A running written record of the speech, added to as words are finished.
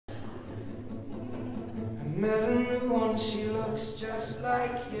Met a new one, she looks just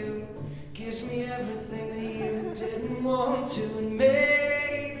like you. Gives me everything that you didn't want to. And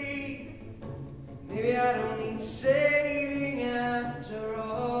maybe I don't need saving after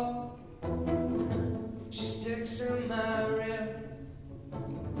all. She sticks in my rib.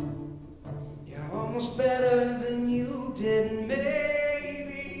 You're almost better than you did.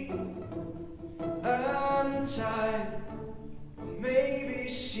 Maybe I'm tired. Maybe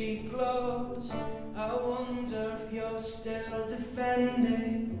she glows. I wonder if you're still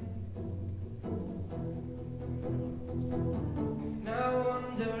defending. And I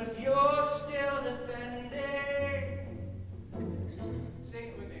wonder if you're still defending. Sing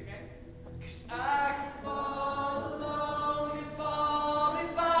it with me, okay? 'Cause I could fall alone if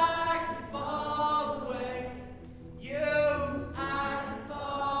I could fall away. I could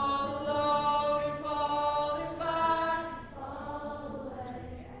fall alone if I could fall away.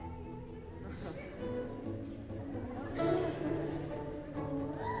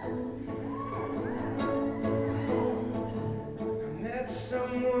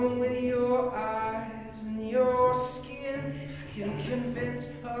 Someone with your eyes and your skin can convince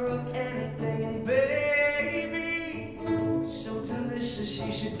her of anything. And baby, so delicious,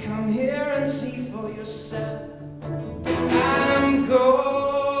 you should come here and see for yourself. I'm gone.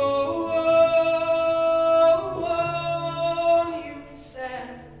 You said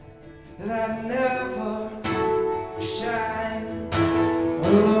that I'd never shine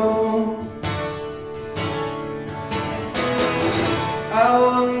alone. I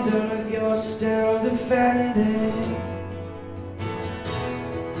wonder if you're still defending.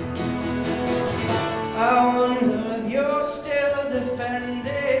 I wonder if you're still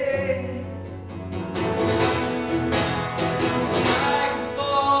defending. I could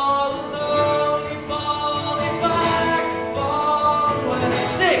fall alone if I could fall away.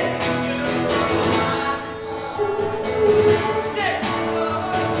 Sing!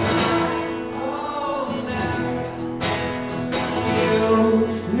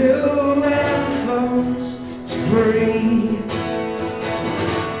 New headphones to breathe,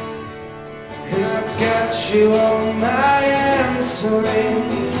 and I've got you on my answering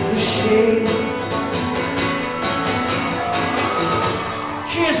machine.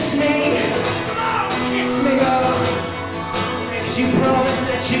 Kiss me, oh, 'cause you promised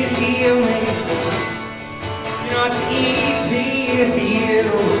that you'd heal me. You know it's easy if you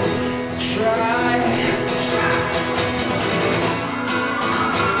try.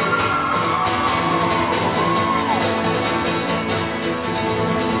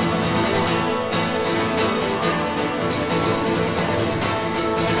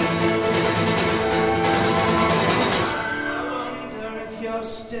 You're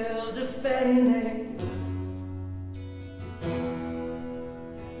still defending.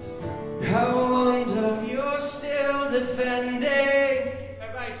 I wonder if you're still defending.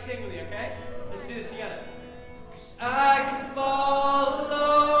 Everybody sing with me, okay? Let's do this together. 'Cause I could fall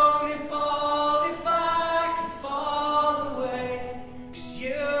alone if I could fall away. 'Cause I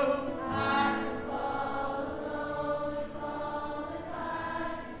could fall alone if I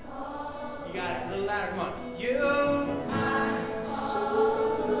could fall away. You got it, a little louder, come on.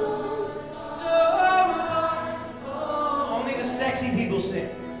 Sexy people sing.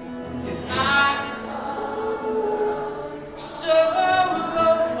 'Cause I'm so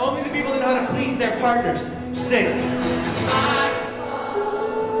alone. Only the people that know how to please their partners sing. I'm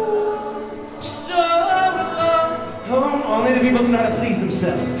so alone. Only the people that know how to please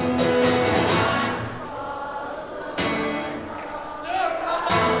themselves.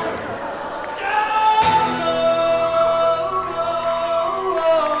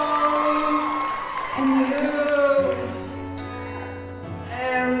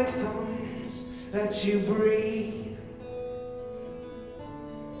 That you breathe,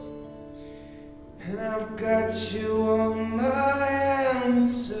 and I've got you on my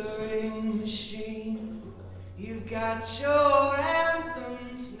answering machine. You've got your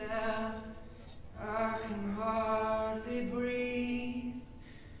anthems now. I can hardly breathe,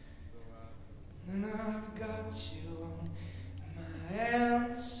 and I've got you on my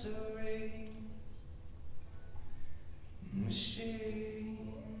answering machine.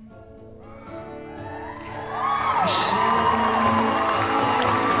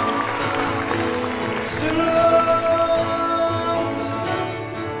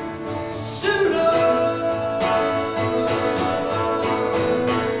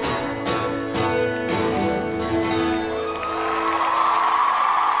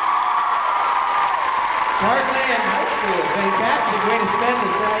 Parkland High School, fantastic way to spend a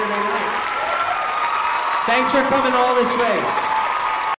Saturday night. Thanks for coming all this way.